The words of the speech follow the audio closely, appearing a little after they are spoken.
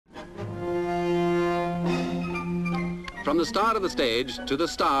From the start of the stage to the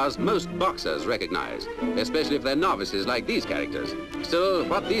stars most boxers recognize, especially if they're novices like these characters. Still,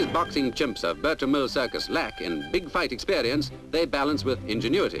 what these boxing chimps of Bertram Mills Circus lack in big fight experience, they balance with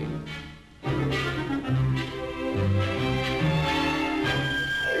ingenuity.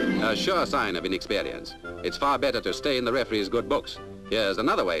 A sure sign of inexperience. It's far better to stay in the referee's good books. Here's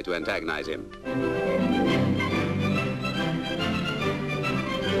another way to antagonize him.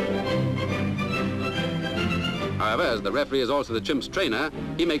 However, as the referee is also the chimp's trainer,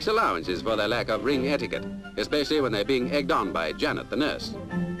 he makes allowances for their lack of ring etiquette, especially when they're being egged on by Janet, the nurse.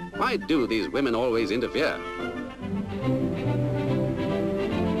 Why do these women always interfere?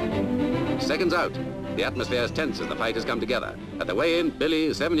 Seconds out. The atmosphere is tense as the fighters come together. At the weigh-in,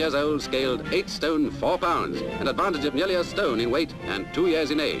 Billy, 7 years old, scaled 8 stone 4 pounds, an advantage of nearly a stone in weight and 2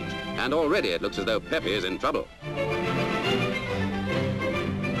 years in age. And already it looks as though Pepe is in trouble.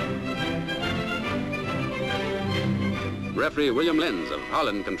 Referee William Lenz of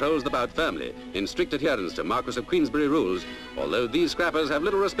Holland controls the bout firmly, in strict adherence to Marquess of Queensberry rules, although these scrappers have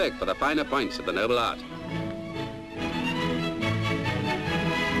little respect for the finer points of the noble art.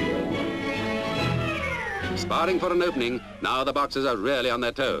 Sparring for an opening, now the boxers are really on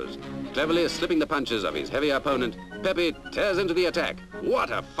their toes. Cleverly slipping the punches of his heavy opponent, Pepe tears into the attack. What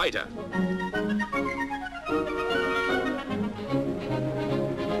a fighter!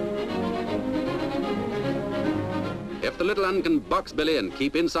 If the little un can box Billy and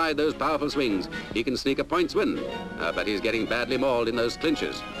keep inside those powerful swings, he can sneak a points win. But he's getting badly mauled in those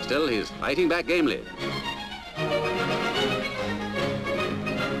clinches. Still, he's fighting back gamely.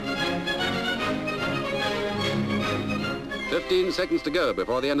 "15 seconds to go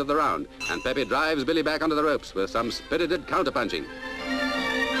before the end of the round, and Pepe drives Billy back onto the ropes with some spirited counterpunching.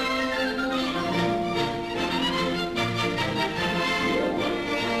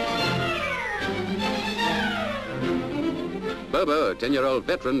 Bobo, a 10-year-old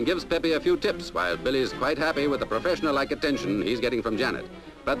veteran, gives Pepe a few tips, while Billy's quite happy with the professional-like attention he's getting from Janet.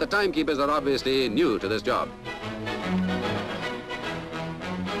 But the timekeepers are obviously new to this job.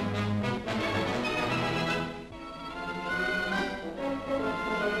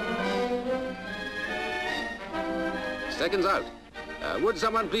 Seconds out. Would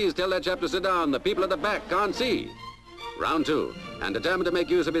someone please tell that chap to sit down? The people at the back can't see. Round 2. And determined to make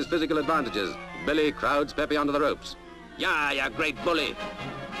use of his physical advantages, Billy crowds Pepe onto the ropes. "Yeah, you great bully."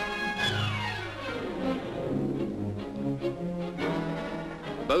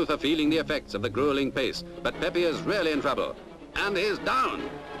 Both are feeling the effects of the grueling pace, but Pepe is really in trouble. And he's down.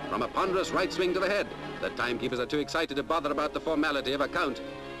 From a ponderous right swing to the head. The timekeepers are too excited to bother about the formality of a count.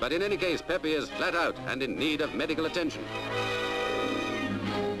 But in any case, Pepe is flat out and in need of medical attention.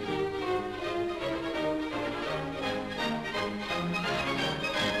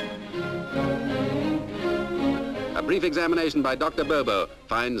 A brief examination by Dr. Bobo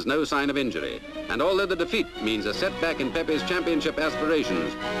finds no sign of injury. And although the defeat means a setback in Pepe's championship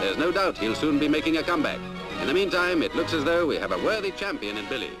aspirations, there's no doubt he'll soon be making a comeback. In the meantime, it looks as though we have a worthy champion in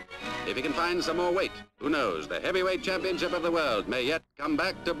Billy. If he can find some more weight, who knows, the heavyweight championship of the world may yet come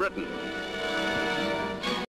back to Britain.